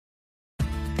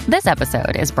This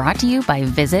episode is brought to you by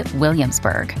Visit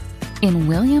Williamsburg. In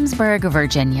Williamsburg,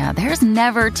 Virginia, there's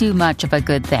never too much of a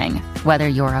good thing. Whether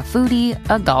you're a foodie,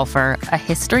 a golfer, a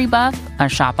history buff, a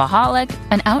shopaholic,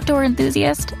 an outdoor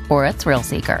enthusiast, or a thrill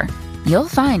seeker, you'll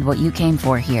find what you came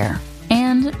for here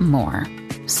and more.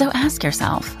 So ask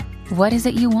yourself, what is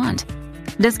it you want?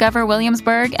 Discover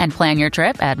Williamsburg and plan your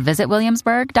trip at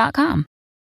visitwilliamsburg.com.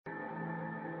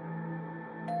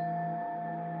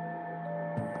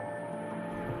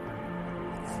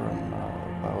 From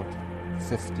about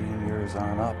 15 years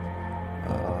on up,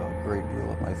 a great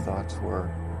deal of my thoughts were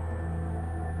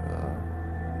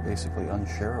basically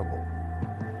unshareable.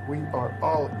 We are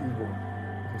all evil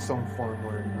in some form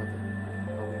or another.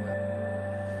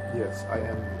 Yes, I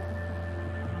am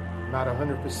not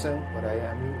 100%, but I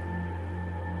am evil.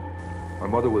 My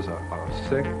mother was a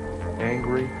sick,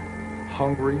 angry,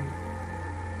 hungry,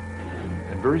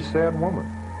 and very sad woman.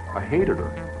 I hated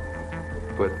her,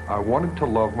 but I wanted to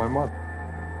love my mother.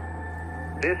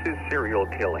 This is Serial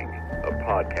Killing, a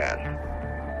podcast.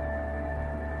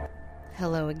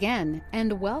 Hello again,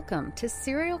 and welcome to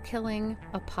Serial Killing,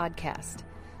 a podcast.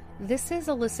 This is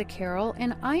Alyssa Carroll,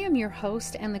 and I am your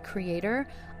host and the creator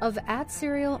of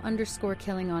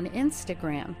 @serial_killing on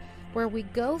Instagram, where we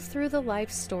go through the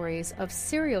life stories of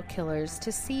serial killers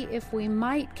to see if we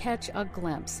might catch a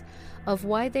glimpse of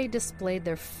why they displayed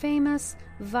their famous,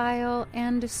 vile,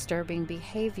 and disturbing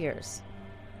behaviors.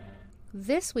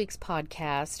 This week's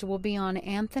podcast will be on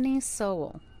Anthony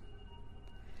Sowell.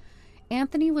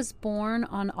 Anthony was born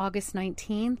on August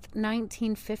 19th,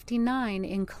 1959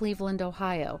 in Cleveland,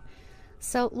 Ohio.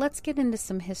 So let's get into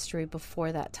some history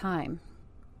before that time.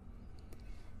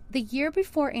 The year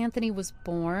before Anthony was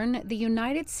born, the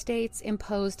United States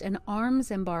imposed an arms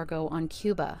embargo on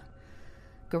Cuba.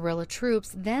 Guerrilla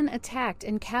troops then attacked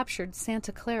and captured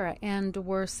Santa Clara and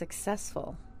were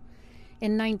successful.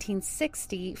 In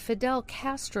 1960, Fidel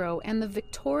Castro and the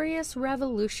victorious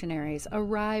revolutionaries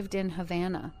arrived in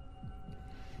Havana.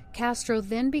 Castro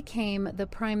then became the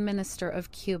Prime Minister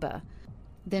of Cuba,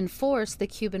 then forced the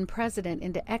Cuban president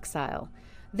into exile,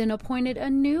 then appointed a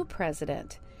new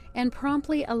president, and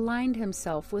promptly aligned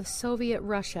himself with Soviet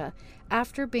Russia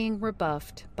after being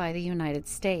rebuffed by the United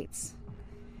States.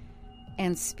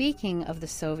 And speaking of the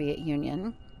Soviet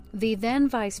Union, the then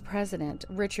Vice President,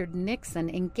 Richard Nixon,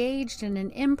 engaged in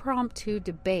an impromptu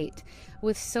debate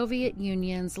with Soviet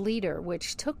Union's leader,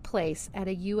 which took place at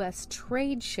a U.S.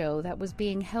 trade show that was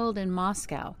being held in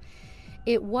Moscow.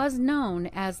 It was known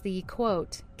as the,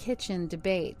 quote, kitchen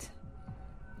debate.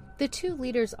 The two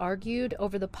leaders argued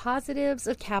over the positives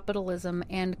of capitalism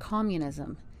and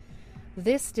communism.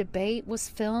 This debate was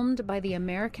filmed by the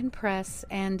American press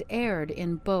and aired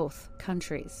in both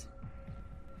countries.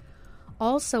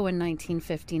 Also in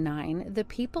 1959, the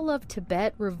people of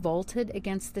Tibet revolted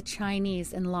against the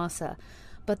Chinese in Lhasa,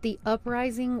 but the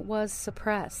uprising was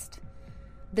suppressed.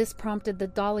 This prompted the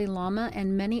Dalai Lama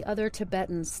and many other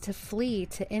Tibetans to flee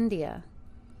to India.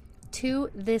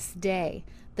 To this day,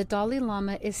 the Dalai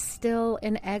Lama is still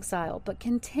in exile, but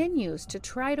continues to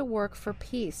try to work for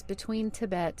peace between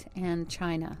Tibet and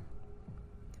China.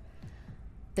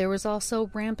 There was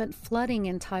also rampant flooding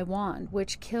in Taiwan,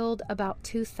 which killed about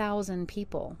 2,000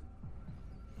 people.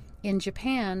 In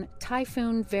Japan,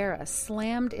 Typhoon Vera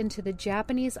slammed into the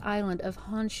Japanese island of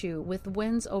Honshu with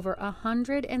winds over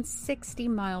 160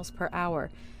 miles per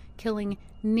hour, killing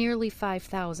nearly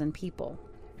 5,000 people.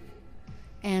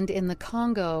 And in the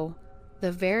Congo,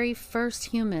 the very first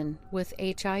human with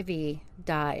HIV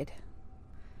died.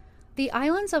 The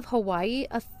islands of Hawaii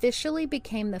officially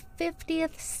became the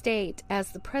 50th state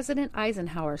as the President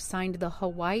Eisenhower signed the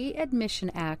Hawaii Admission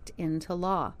Act into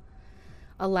law.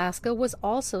 Alaska was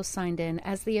also signed in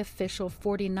as the official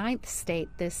 49th state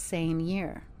this same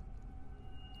year.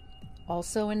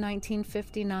 Also in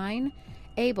 1959,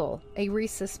 Abel, a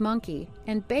rhesus monkey,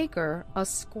 and Baker, a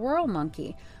squirrel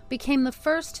monkey, became the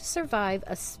first to survive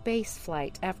a space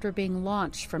flight after being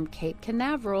launched from Cape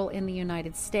Canaveral in the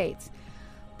United States.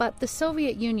 But the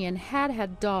Soviet Union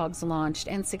had dogs launched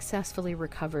and successfully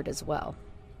recovered as well.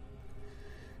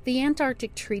 The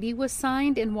Antarctic Treaty was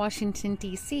signed in Washington,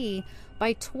 D.C.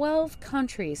 by 12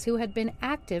 countries who had been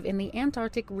active in the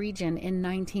Antarctic region in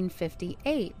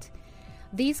 1958.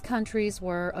 These countries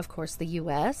were, of course, the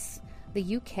U.S., the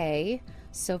U.K.,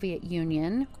 Soviet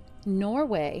Union,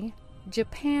 Norway,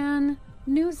 Japan,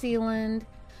 New Zealand,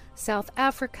 South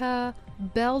Africa,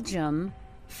 Belgium,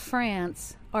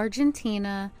 France,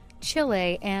 Argentina,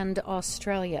 Chile, and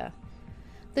Australia.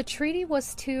 The treaty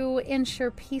was to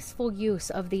ensure peaceful use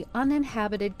of the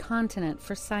uninhabited continent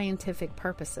for scientific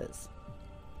purposes.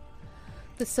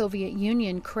 the Soviet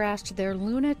Union crashed their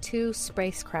Luna 2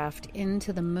 spacecraft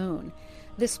into the moon.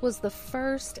 This was the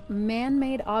first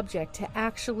man-made object to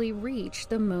actually reach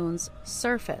the moon's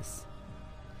surface.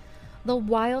 The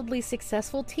wildly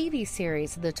successful TV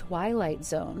series The Twilight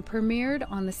Zone premiered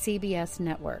on the CBS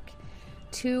network.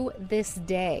 To this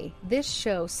day, this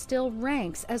show still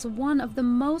ranks as one of the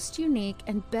most unique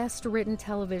and best-written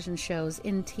television shows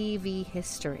in TV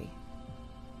history.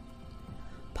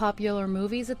 Popular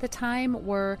movies at the time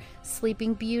were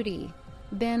Sleeping Beauty,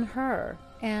 Ben-Hur,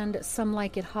 and Some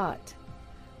Like It Hot.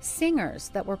 Singers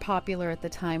that were popular at the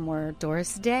time were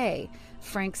Doris Day,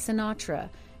 Frank Sinatra,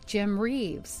 Jim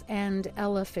Reeves, and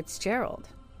Ella Fitzgerald.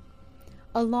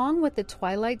 Along with The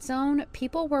Twilight Zone,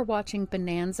 people were watching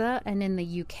Bonanza and in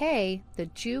the UK, The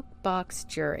Jukebox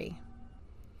Jury.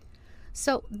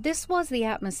 So this was the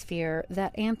atmosphere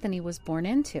that Anthony was born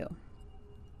into.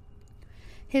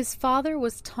 His father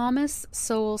was Thomas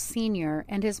Sowell Sr.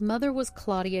 and his mother was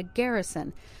Claudia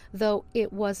Garrison, though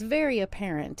it was very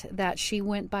apparent that she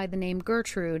went by the name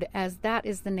Gertrude, as that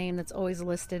is the name that's always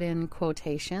listed in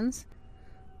quotations.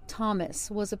 Thomas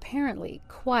was apparently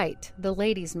quite the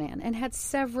ladies' man and had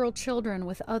several children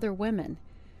with other women.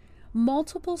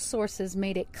 Multiple sources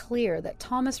made it clear that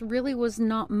Thomas really was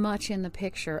not much in the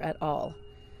picture at all.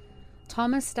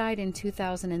 Thomas died in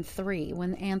 2003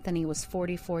 when Anthony was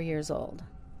 44 years old.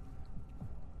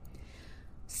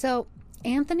 So,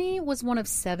 Anthony was one of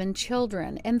 7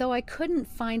 children, and though I couldn't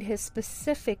find his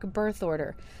specific birth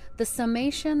order, the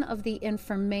summation of the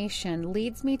information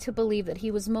leads me to believe that he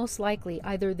was most likely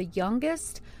either the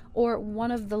youngest or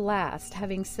one of the last,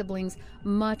 having siblings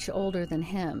much older than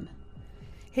him.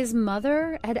 His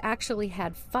mother had actually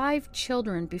had 5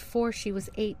 children before she was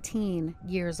 18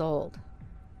 years old.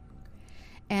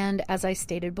 And as I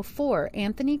stated before,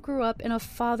 Anthony grew up in a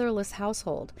fatherless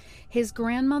household. His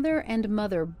grandmother and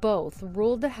mother both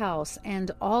ruled the house,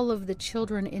 and all of the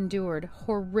children endured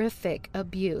horrific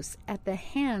abuse at the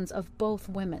hands of both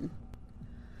women.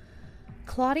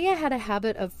 Claudia had a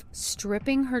habit of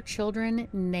stripping her children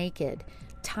naked,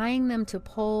 tying them to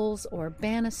poles or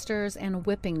banisters and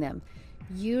whipping them,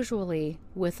 usually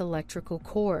with electrical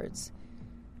cords.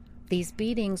 These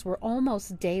beatings were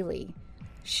almost daily.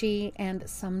 She and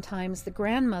sometimes the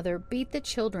grandmother beat the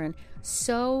children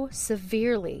so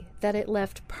severely that it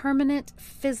left permanent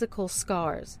physical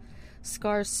scars.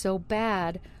 Scars so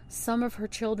bad, some of her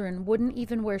children wouldn't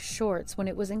even wear shorts when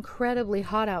it was incredibly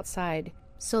hot outside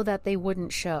so that they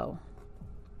wouldn't show.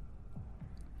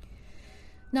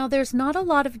 Now, there's not a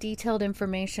lot of detailed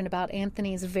information about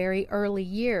Anthony's very early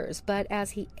years, but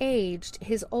as he aged,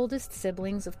 his oldest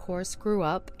siblings, of course, grew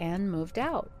up and moved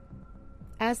out.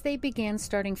 As they began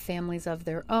starting families of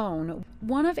their own,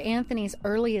 one of Anthony's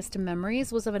earliest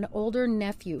memories was of an older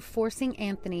nephew forcing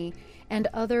Anthony and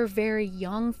other very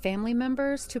young family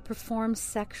members to perform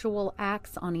sexual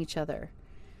acts on each other.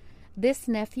 This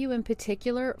nephew in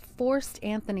particular forced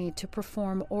Anthony to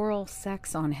perform oral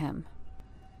sex on him.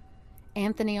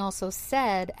 Anthony also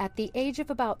said at the age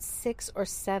of about 6 or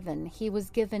 7, he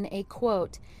was given a,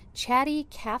 quote, chatty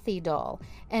Cathy doll,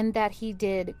 and that he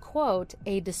did, quote,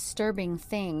 a disturbing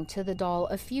thing to the doll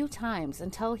a few times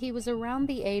until he was around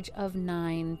the age of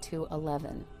 9 to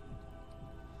 11.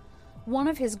 One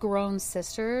of his grown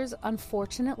sisters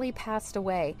unfortunately passed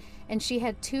away, and she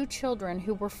had 2 children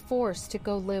who were forced to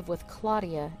go live with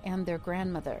Claudia and their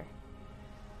grandmother.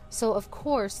 So, of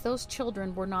course, those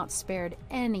children were not spared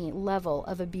any level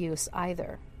of abuse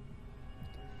either.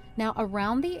 Now,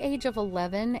 around the age of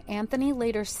 11, Anthony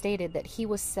later stated that he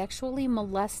was sexually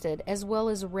molested as well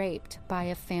as raped by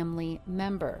a family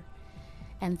member.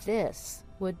 And this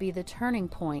would be the turning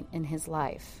point in his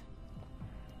life.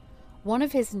 One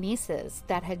of his nieces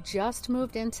that had just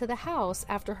moved into the house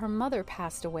after her mother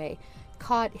passed away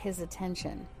caught his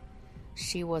attention.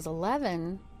 She was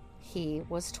 11, he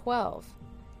was 12.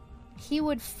 He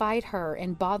would fight her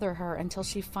and bother her until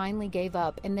she finally gave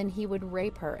up, and then he would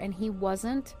rape her, and he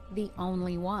wasn't the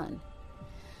only one.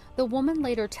 The woman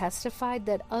later testified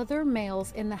that other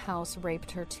males in the house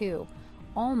raped her too,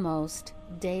 almost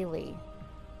daily.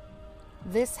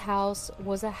 This house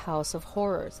was a house of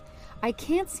horrors. I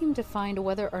can't seem to find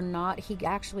whether or not he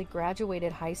actually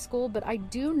graduated high school, but I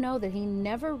do know that he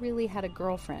never really had a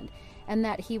girlfriend, and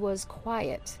that he was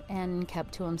quiet and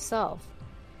kept to himself.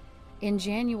 In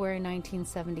January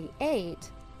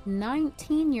 1978,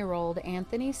 19-year-old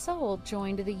Anthony Sowell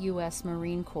joined the U.S.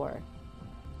 Marine Corps.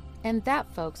 And that,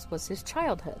 folks, was his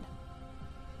childhood.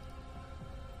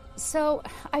 So,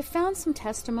 I found some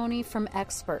testimony from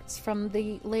experts from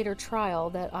the later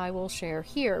trial that I will share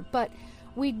here, but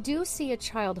we do see a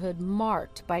childhood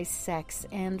marked by sex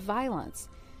and violence.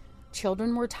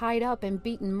 Children were tied up and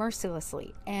beaten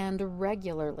mercilessly and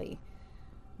regularly.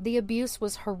 The abuse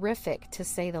was horrific, to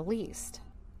say the least.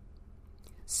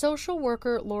 Social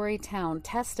worker Lori Town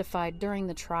testified during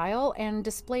the trial and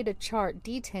displayed a chart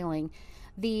detailing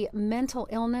the mental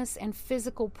illness and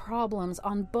physical problems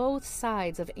on both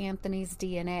sides of Anthony's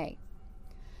DNA.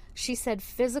 She said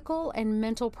physical and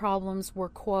mental problems were,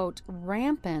 quote,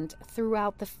 rampant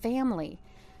throughout the family.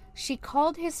 She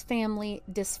called his family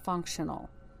dysfunctional.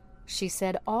 She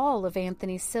said all of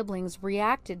Anthony's siblings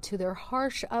reacted to their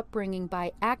harsh upbringing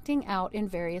by acting out in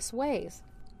various ways.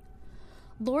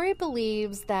 Lori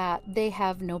believes that they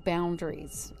have no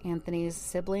boundaries. Anthony's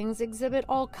siblings exhibit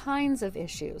all kinds of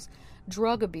issues: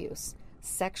 drug abuse,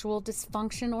 sexual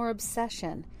dysfunction or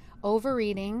obsession,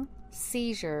 overeating,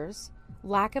 seizures,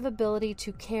 lack of ability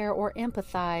to care or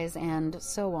empathize, and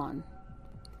so on.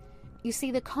 You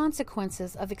see, the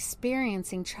consequences of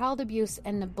experiencing child abuse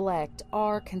and neglect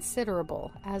are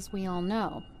considerable, as we all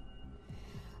know.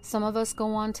 Some of us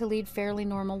go on to lead fairly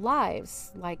normal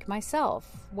lives, like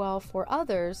myself, while for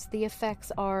others, the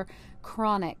effects are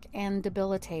chronic and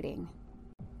debilitating.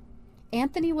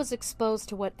 Anthony was exposed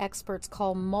to what experts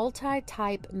call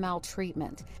multi-type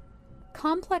maltreatment.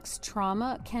 Complex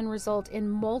trauma can result in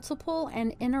multiple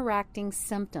and interacting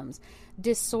symptoms,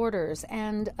 disorders,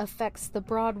 and affects the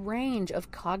broad range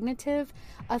of cognitive,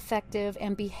 affective,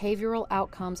 and behavioral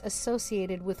outcomes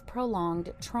associated with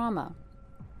prolonged trauma.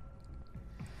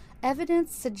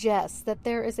 Evidence suggests that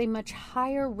there is a much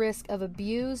higher risk of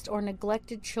abused or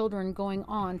neglected children going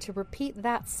on to repeat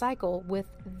that cycle with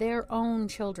their own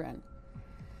children.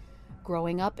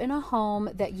 Growing up in a home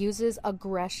that uses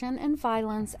aggression and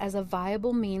violence as a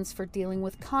viable means for dealing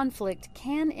with conflict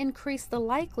can increase the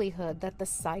likelihood that the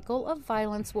cycle of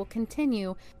violence will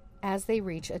continue as they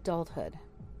reach adulthood.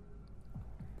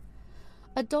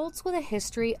 Adults with a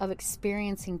history of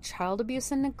experiencing child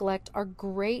abuse and neglect are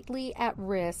greatly at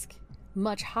risk,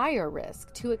 much higher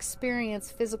risk, to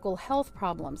experience physical health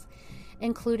problems,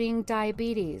 including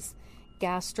diabetes,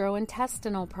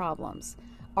 gastrointestinal problems,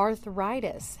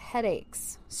 arthritis,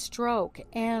 headaches, stroke,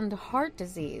 and heart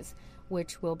disease,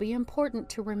 which will be important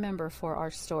to remember for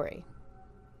our story.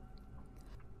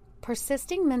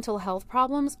 Persisting mental health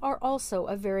problems are also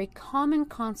a very common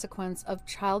consequence of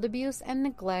child abuse and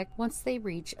neglect once they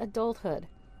reach adulthood.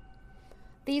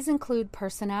 These include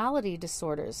personality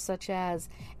disorders such as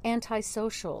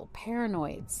antisocial,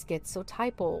 paranoid,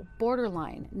 schizotypal,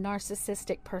 borderline,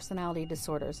 narcissistic personality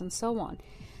disorders, and so on.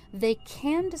 They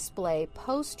can display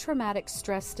post-traumatic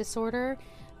stress disorder,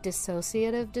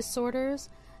 dissociative disorders,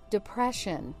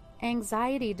 depression,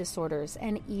 anxiety disorders,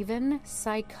 and even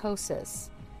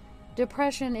psychosis.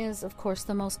 Depression is, of course,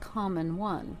 the most common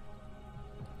one.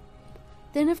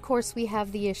 Then, of course, we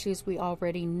have the issues we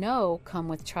already know come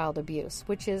with child abuse,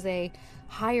 which is a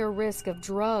higher risk of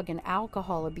drug and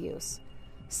alcohol abuse.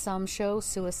 Some show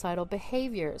suicidal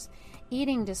behaviors,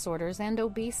 eating disorders, and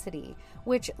obesity,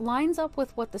 which lines up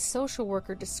with what the social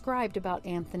worker described about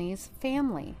Anthony's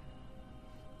family.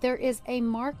 There is a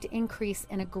marked increase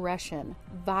in aggression,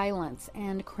 violence,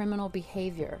 and criminal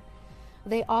behavior.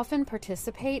 They often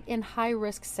participate in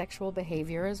high-risk sexual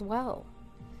behavior as well.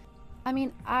 I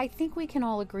mean, I think we can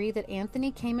all agree that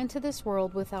Anthony came into this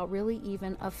world without really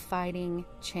even a fighting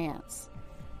chance.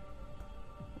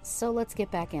 So let's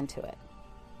get back into it.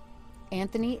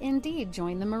 Anthony indeed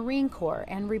joined the Marine Corps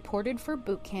and reported for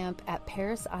boot camp at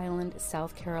Parris Island,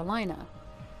 South Carolina.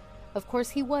 Of course,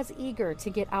 he was eager to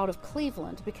get out of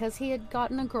Cleveland because he had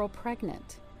gotten a girl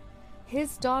pregnant.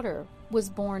 His daughter was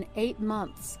born 8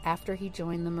 months after he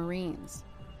joined the Marines.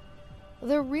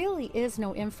 There really is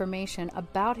no information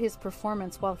about his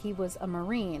performance while he was a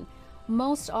Marine.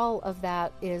 Most all of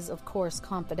that is, of course,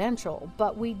 confidential,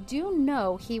 but we do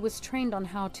know he was trained on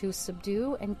how to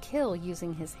subdue and kill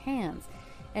using his hands,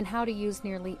 and how to use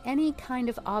nearly any kind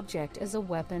of object as a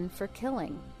weapon for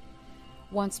killing.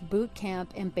 Once boot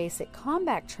camp and basic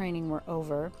combat training were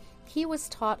over, he was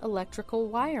taught electrical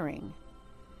wiring.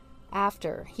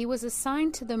 After, he was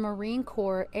assigned to the Marine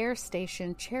Corps Air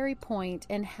Station Cherry Point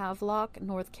in Havelock,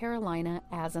 North Carolina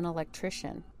as an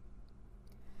electrician.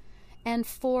 And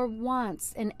for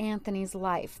once in Anthony's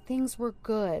life, things were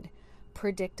good,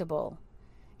 predictable.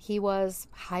 He was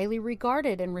highly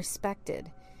regarded and respected.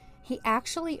 He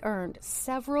actually earned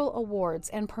several awards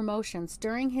and promotions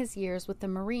during his years with the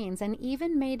Marines and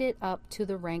even made it up to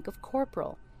the rank of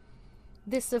corporal.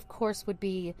 This, of course, would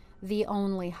be the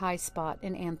only high spot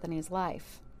in Anthony's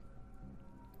life.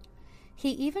 He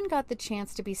even got the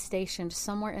chance to be stationed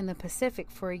somewhere in the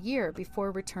Pacific for a year before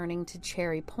returning to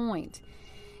Cherry Point.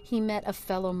 He met a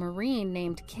fellow Marine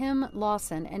named Kim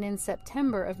Lawson, and in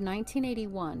September of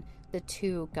 1981, the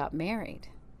two got married.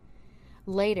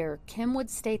 Later, Kim would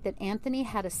state that Anthony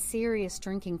had a serious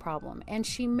drinking problem, and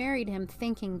she married him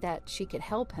thinking that she could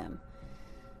help him.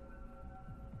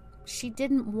 She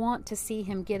didn't want to see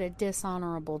him get a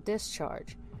dishonorable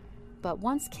discharge, but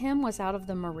once Kim was out of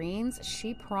the Marines,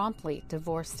 she promptly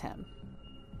divorced him.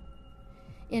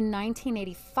 In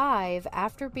 1985,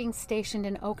 after being stationed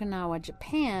in Okinawa,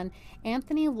 Japan,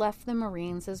 Anthony left the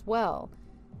Marines as well.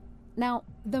 Now,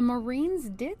 the Marines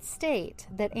did state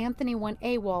that Anthony went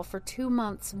AWOL for 2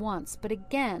 months once, but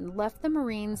again left the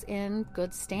Marines in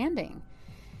good standing.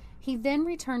 He then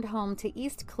returned home to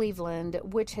East Cleveland,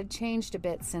 which had changed a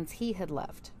bit since he had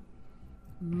left.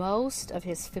 Most of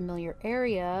his familiar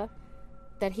area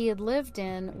that he had lived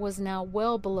in was now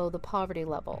well below the poverty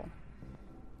level.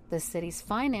 The city's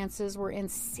finances were in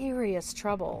serious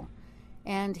trouble,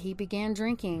 and he began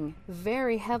drinking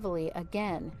very heavily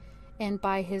again, and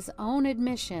by his own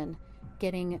admission,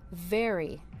 getting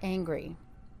very angry.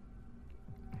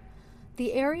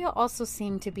 The area also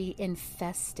seemed to be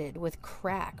infested with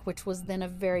crack, which was then a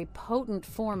very potent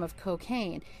form of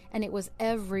cocaine, and it was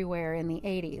everywhere in the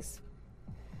 80s.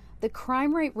 The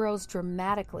crime rate rose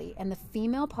dramatically, and the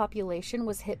female population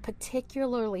was hit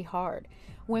particularly hard.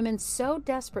 Women so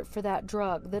desperate for that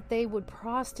drug that they would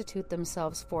prostitute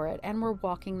themselves for it and were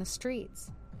walking the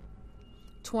streets.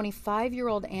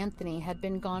 25-year-old Anthony had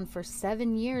been gone for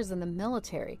 7 years in the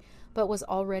military, but was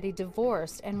already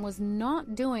divorced and was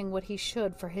not doing what he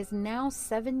should for his now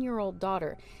 7-year-old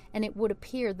daughter, and it would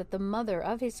appear that the mother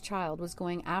of his child was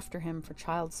going after him for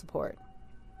child support.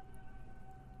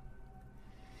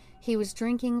 He was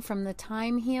drinking from the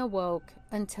time he awoke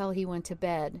until he went to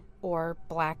bed, or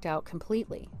blacked out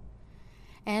completely.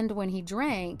 And when he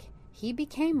drank, he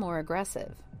became more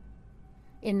aggressive.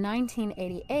 In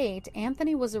 1988,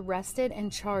 Anthony was arrested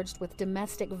and charged with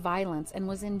domestic violence and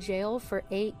was in jail for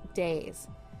 8 days.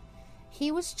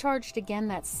 He was charged again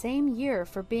that same year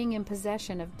for being in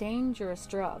possession of dangerous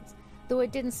drugs, though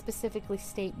it didn't specifically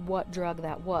state what drug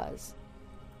that was.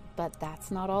 But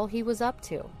that's not all he was up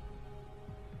to.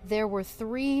 There were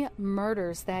 3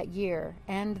 murders that year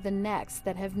and the next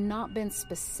that have not been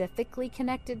specifically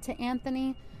connected to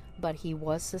Anthony, but he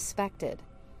was suspected.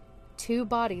 2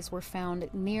 bodies were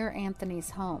found near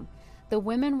Anthony's home. The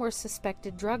women were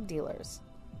suspected drug dealers.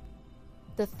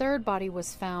 The 3rd body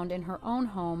was found in her own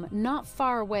home not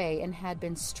far away and had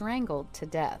been strangled to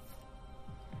death.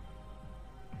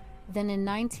 Then in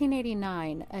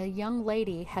 1989, a young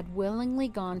lady had willingly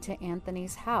gone to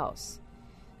Anthony's house.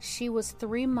 She was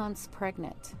 3 months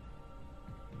pregnant.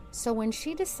 So when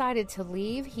she decided to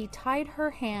leave, he tied her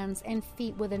hands and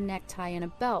feet with a necktie and a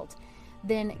belt,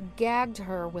 then gagged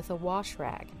her with a wash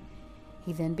rag.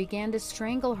 He then began to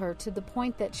strangle her to the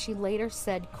point that she later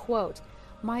said, quote,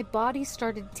 "My body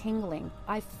started tingling.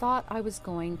 I thought I was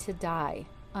going to die,"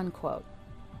 unquote.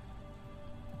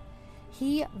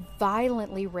 He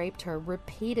violently raped her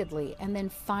repeatedly and then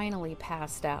finally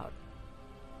passed out.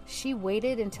 She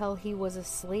waited until he was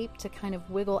asleep to kind of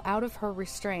wiggle out of her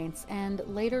restraints and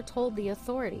later told the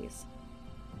authorities.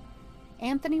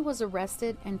 Anthony was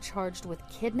arrested and charged with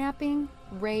kidnapping,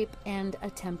 rape, and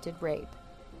attempted rape.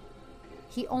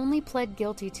 He only pled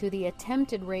guilty to the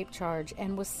attempted rape charge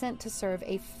and was sent to serve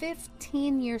a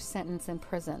 15-year sentence in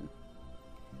prison.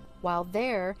 While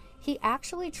there, he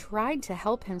actually tried to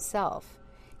help himself.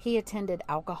 He attended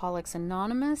Alcoholics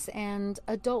Anonymous and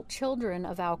Adult Children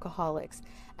of Alcoholics,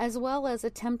 as well as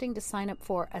attempting to sign up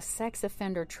for a sex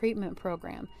offender treatment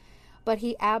program. But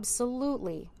he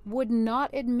absolutely would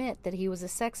not admit that he was a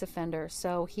sex offender,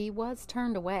 so he was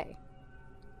turned away.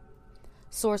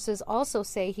 Sources also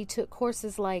say he took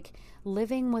courses like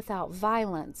Living Without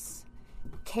Violence,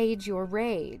 Cage Your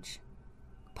Rage,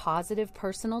 Positive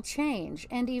Personal Change,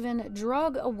 and even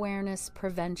Drug Awareness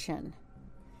Prevention.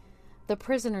 The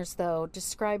prisoners, though,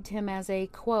 described him as a,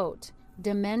 quote,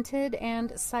 demented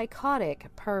and psychotic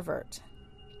pervert.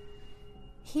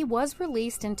 He was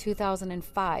released in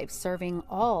 2005, serving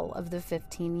all of the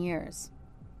 15 years.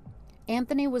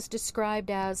 Anthony was described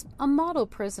as a model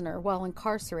prisoner while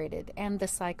incarcerated, and the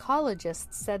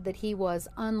psychologists said that he was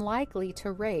unlikely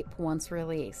to rape once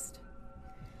released.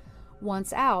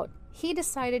 Once out, he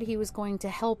decided he was going to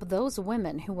help those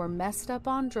women who were messed up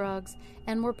on drugs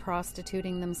and were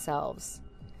prostituting themselves.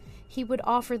 He would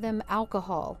offer them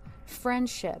alcohol,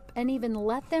 friendship, and even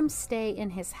let them stay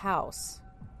in his house.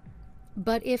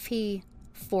 But if he,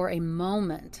 for a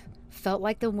moment, felt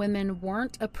like the women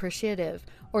weren't appreciative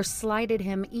or slighted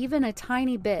him even a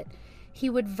tiny bit, he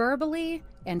would verbally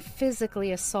and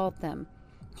physically assault them.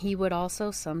 He would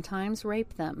also sometimes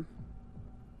rape them.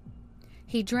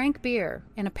 He drank beer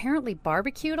and apparently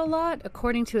barbecued a lot,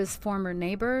 according to his former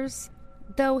neighbors.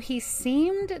 Though he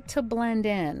seemed to blend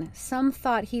in, some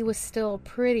thought he was still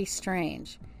pretty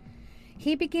strange.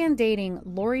 He began dating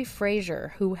Lori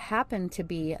Frazier, who happened to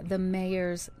be the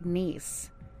mayor's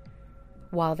niece.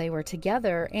 While they were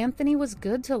together, Anthony was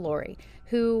good to Lori,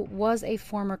 who was a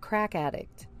former crack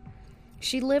addict.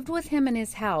 She lived with him in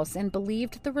his house and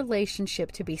believed the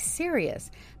relationship to be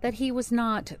serious, that he was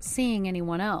not seeing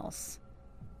anyone else.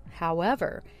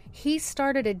 However, he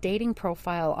started a dating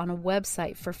profile on a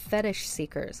website for fetish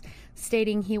seekers,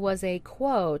 stating he was a,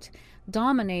 quote,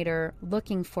 dominator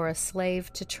looking for a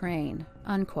slave to train,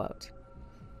 unquote.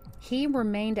 He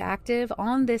remained active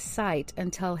on this site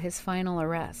until his final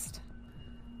arrest.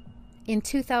 In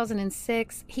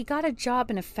 2006, he got a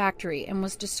job in a factory and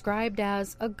was described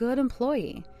as a good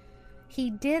employee.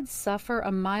 He did suffer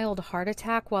a mild heart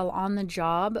attack while on the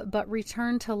job, but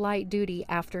returned to light duty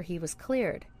after he was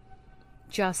cleared.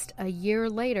 Just a year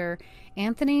later,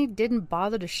 Anthony didn't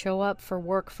bother to show up for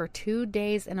work for 2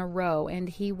 days in a row, and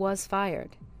he was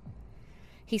fired.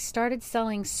 He started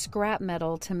selling scrap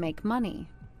metal to make money.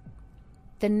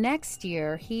 The next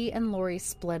year, he and Lori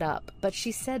split up, but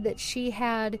she said that she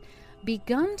had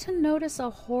begun to notice a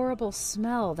horrible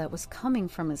smell that was coming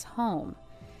from his home.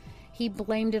 He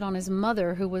blamed it on his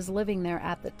mother, who was living there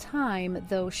at the time,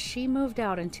 though she moved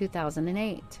out in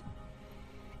 2008.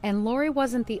 And Lori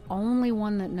wasn't the only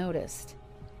one that noticed.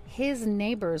 His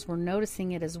neighbors were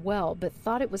noticing it as well, but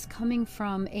thought it was coming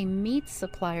from a meat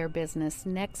supplier business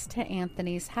next to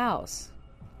Anthony's house.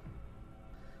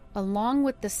 Along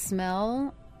with the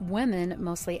smell, women,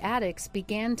 mostly addicts,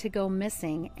 began to go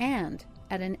missing, and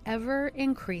at an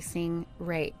ever-increasing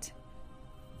rate.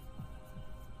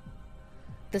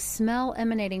 The smell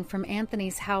emanating from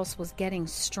Anthony's house was getting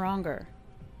stronger.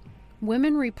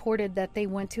 Women reported that they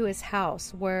went to his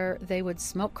house where they would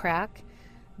smoke crack,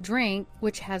 drink,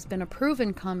 which has been a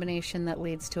proven combination that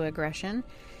leads to aggression,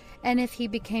 and if he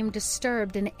became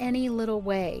disturbed in any little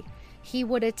way, he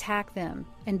would attack them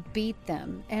and beat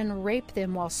them and rape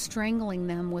them while strangling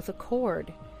them with a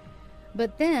cord.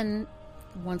 But then,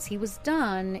 once he was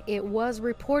done, it was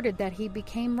reported that he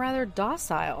became rather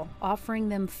docile, offering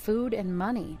them food and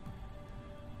money.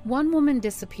 One woman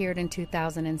disappeared in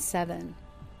 2007.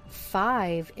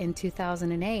 5 in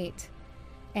 2008,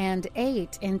 and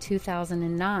 8 in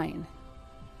 2009.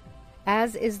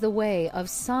 As is the way of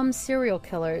some serial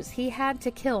killers, he had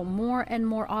to kill more and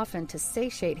more often to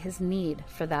satiate his need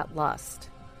for that lust.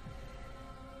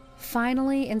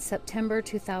 Finally, in September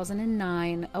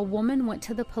 2009, a woman went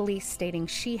to the police stating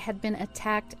she had been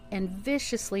attacked and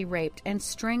viciously raped and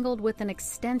strangled with an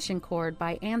extension cord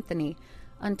by Anthony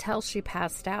until she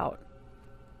passed out.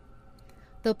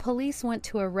 The police went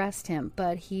to arrest him,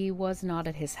 but he was not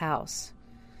at his house.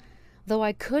 Though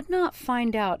I could not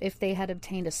find out if they had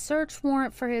obtained a search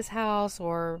warrant for his house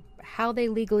or how they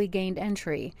legally gained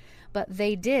entry, but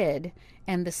they did,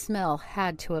 and the smell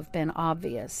had to have been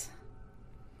obvious.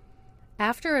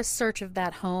 After a search of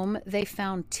that home, they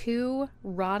found 2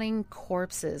 rotting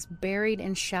corpses buried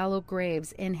in shallow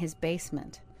graves in his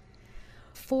basement.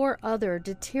 4 other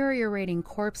deteriorating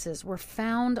corpses were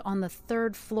found on the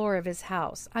 3rd floor of his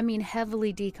house,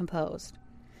 heavily decomposed.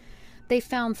 They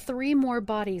found 3 more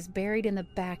bodies buried in the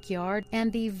backyard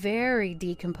and the very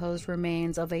decomposed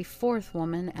remains of a 4th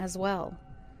woman as well.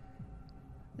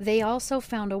 They also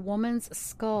found a woman's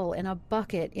skull in a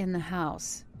bucket in the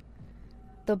house.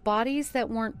 The bodies that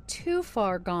weren't too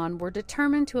far gone were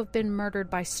determined to have been murdered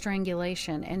by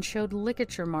strangulation and showed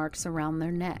ligature marks around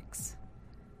their necks.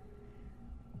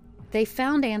 They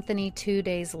found Anthony 2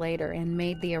 days later and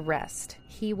made the arrest.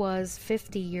 He was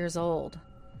 50 years old.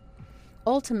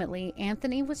 Ultimately,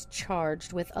 Anthony was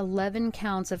charged with 11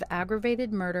 counts of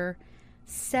aggravated murder,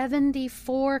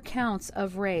 74 counts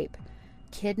of rape,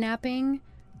 kidnapping,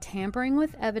 tampering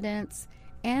with evidence,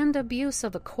 and abuse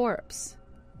of a corpse.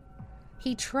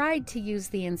 He tried to use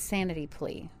the insanity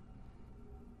plea.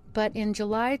 But in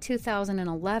July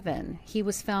 2011, he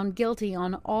was found guilty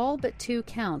on all but 2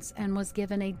 counts and was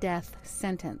given a death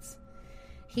sentence.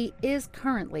 He is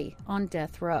currently on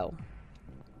death row.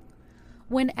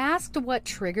 When asked what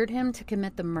triggered him to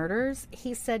commit the murders,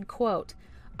 he said, quote,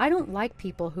 "I don't like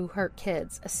people who hurt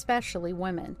kids, especially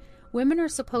women. Women are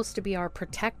supposed to be our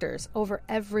protectors over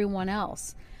everyone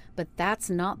else, but that's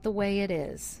not the way it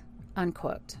is,"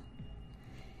 unquote.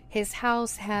 His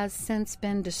house has since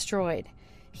been destroyed.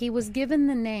 He was given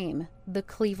the name the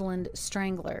Cleveland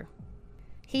Strangler.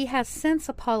 He has since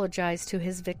apologized to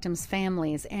his victims'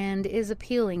 families and is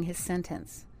appealing his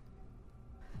sentence.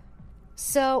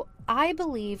 So I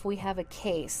believe we have a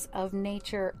case of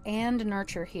nature and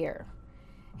nurture here.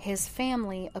 His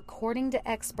family, according to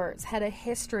experts, had a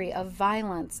history of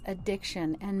violence,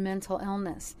 addiction, and mental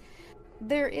illness.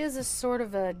 There is a sort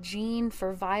of a gene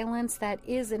for violence that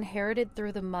is inherited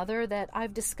through the mother that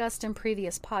I've discussed in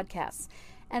previous podcasts,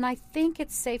 and I think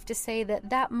it's safe to say that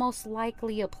that most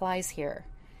likely applies here.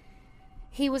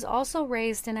 He was also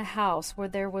raised in a house where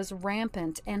there was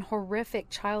rampant and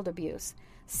horrific child abuse,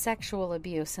 sexual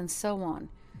abuse, and so on.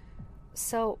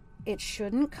 So it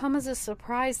shouldn't come as a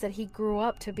surprise that he grew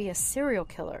up to be a serial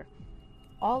killer.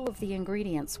 All of the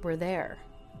ingredients were there.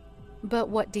 But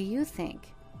what do you think?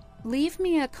 Leave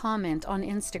me a comment on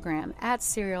Instagram at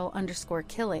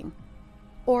serial_killing,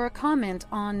 or a comment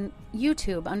on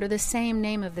YouTube under the same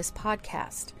name of this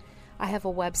podcast. I have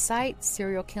a website,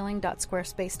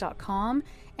 serialkilling.squarespace.com,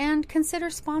 and consider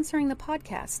sponsoring the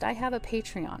podcast. I have a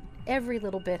Patreon. Every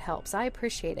little bit helps. I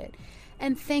appreciate it.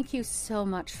 And thank you so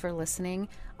much for listening.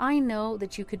 I know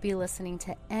that you could be listening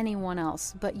to anyone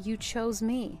else, but you chose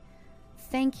me.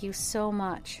 Thank you so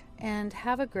much, and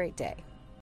have a great day.